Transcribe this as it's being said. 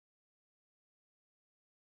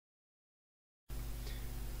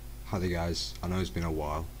Hi there guys, I know it's been a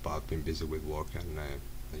while, but I've been busy with work and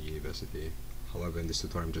at university. However, in this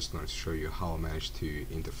tutorial I'm just going to show you how I managed to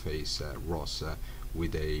interface ROS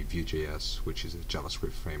with a Vue.js, which is a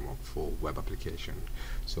JavaScript framework for web application.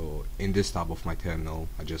 So in this tab of my terminal,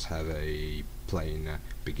 I just have a plain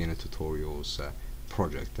beginner tutorials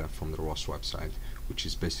project from the ROS website, which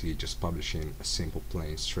is basically just publishing a simple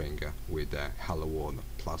plain string with hello world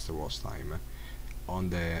plus the ROS time. On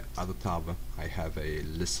the other tab I have a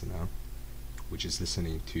listener which is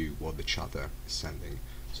listening to what the chatter is sending,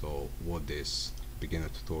 so what this beginner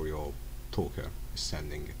tutorial talker is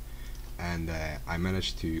sending. And I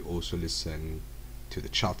managed to also listen to the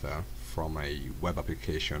chatter from a web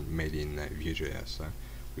application made in Vue.js,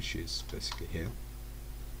 which is basically here.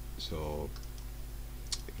 So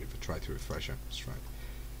even if I try to refresh it, let's try.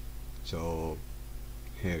 So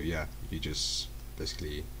here, yeah, you just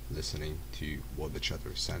basically listening to what the chatter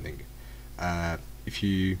is sending. If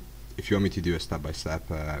you want me to do a step-by-step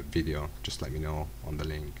video, just let me know on the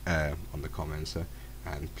link on the comments,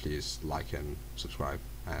 and please like and subscribe,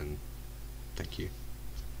 and thank you.